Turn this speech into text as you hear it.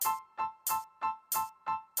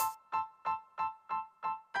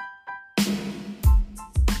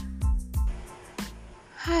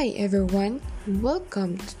Hi everyone,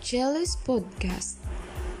 welcome to Jelly's podcast.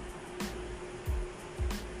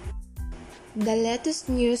 The latest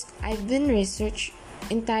news I've been researched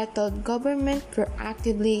entitled Government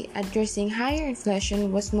Proactively Addressing Higher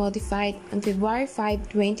Inflation was modified on February 5,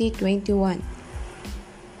 2021.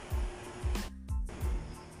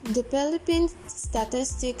 The Philippine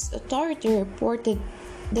Statistics Authority reported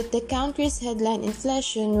that the country's headline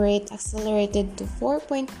inflation rate accelerated to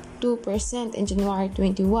 4.2% in January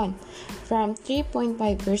 21 from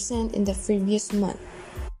 3.5% in the previous month.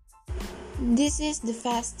 This is the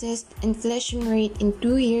fastest inflation rate in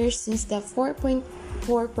 2 years since the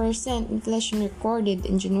 4.4% inflation recorded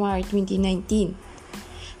in January 2019.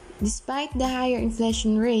 Despite the higher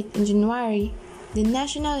inflation rate in January, the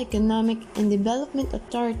National Economic and Development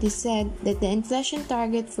Authority said that the inflation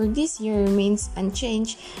target for this year remains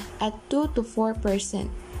unchanged at 2 to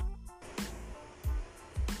 4%.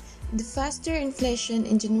 The faster inflation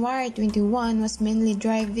in January 21 was mainly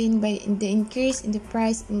driven by the increase in the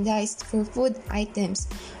price index for food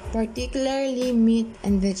items, particularly meat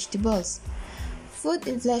and vegetables. Food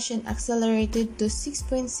inflation accelerated to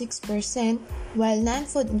 6.6%, while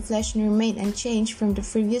non-food inflation remained unchanged from the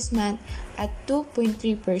previous month at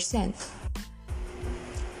 2.3%.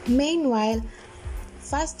 Meanwhile,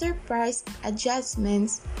 faster price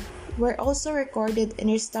adjustments were also recorded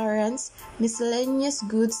in restaurants, miscellaneous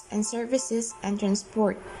goods and services, and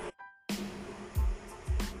transport.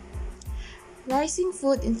 Rising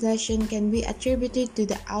food inflation can be attributed to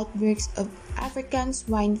the outbreaks of African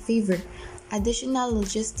swine fever, additional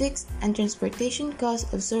logistics and transportation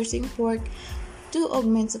costs of sourcing pork to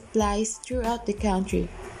augment supplies throughout the country,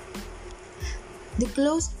 the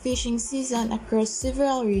closed fishing season across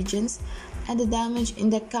several regions, and the damage in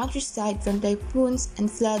the countryside from typhoons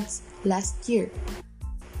and floods last year.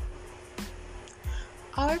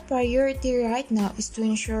 Our priority right now is to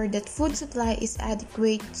ensure that food supply is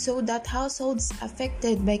adequate so that households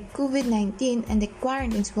affected by COVID-19 and the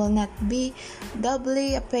quarantines will not be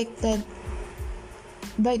doubly affected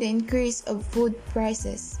by the increase of food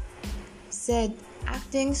prices, said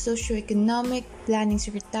Acting Socioeconomic Planning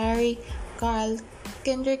Secretary Carl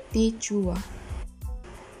Kendrick D. Chua.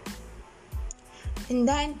 In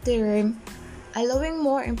the interim, allowing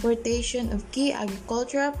more importation of key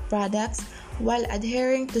agricultural products while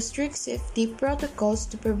adhering to strict safety protocols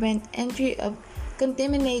to prevent entry of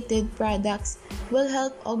contaminated products will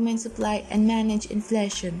help augment supply and manage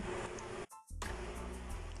inflation.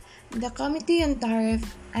 The Committee on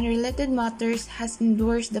Tariff and Related Matters has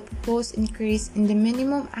endorsed the proposed increase in the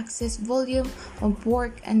minimum access volume of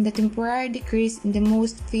pork and the temporary decrease in the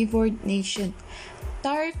most favored nation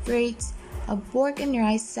tariff rates of pork and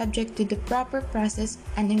rice subject to the proper process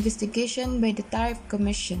and investigation by the Tariff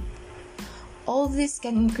Commission. All this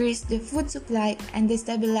can increase the food supply and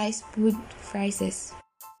destabilize food prices.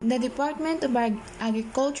 The Department of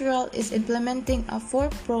Agriculture is implementing a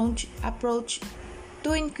four-pronged approach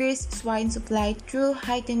to increase swine supply through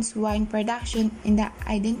heightened swine production in the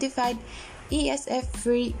identified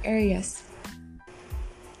ESF-free areas.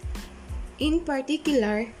 In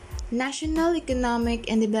particular, National Economic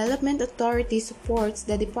and Development Authority supports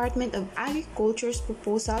the Department of Agriculture's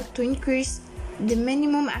proposal to increase the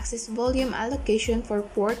minimum access volume allocation for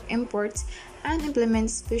pork imports and implement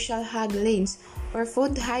special hog lanes or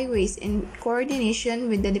food highways in coordination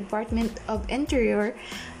with the Department of Interior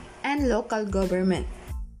and local government.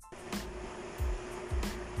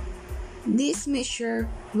 This measure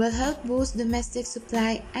will help boost domestic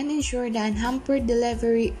supply and ensure the unhampered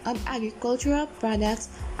delivery of agricultural products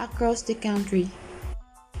across the country.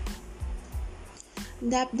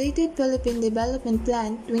 The updated Philippine Development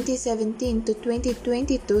Plan 2017 to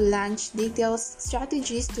 2022 launched detailed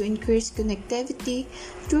strategies to increase connectivity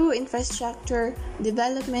through infrastructure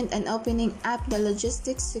development and opening up the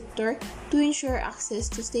logistics sector to ensure access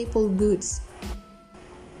to staple goods.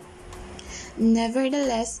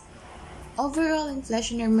 Nevertheless, overall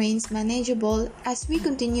inflation remains manageable as we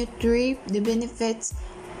continue to reap the benefits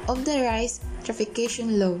of the rice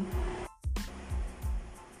traffication law.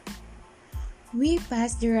 We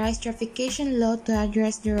passed the rice traffication law to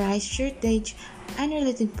address the rice shortage and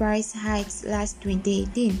related price hikes last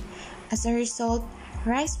 2018. As a result,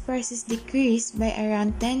 rice prices decreased by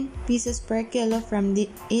around 10 pesos per kilo from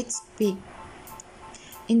its peak.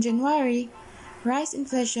 In January, rice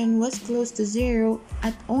inflation was close to zero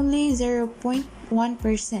at only 0.1%.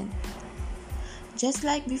 Just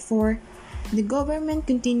like before, the government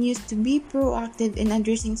continues to be proactive in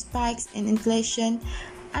addressing spikes in inflation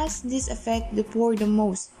as this affects the poor the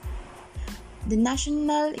most. The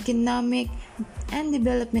National Economic and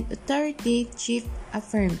Development Authority chief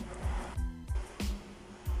affirmed.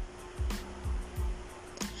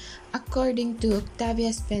 According to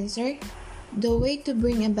Octavia Spencer, the way to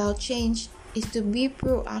bring about change is to be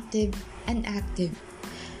proactive and active.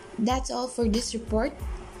 That's all for this report.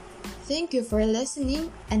 Thank you for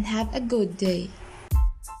listening and have a good day.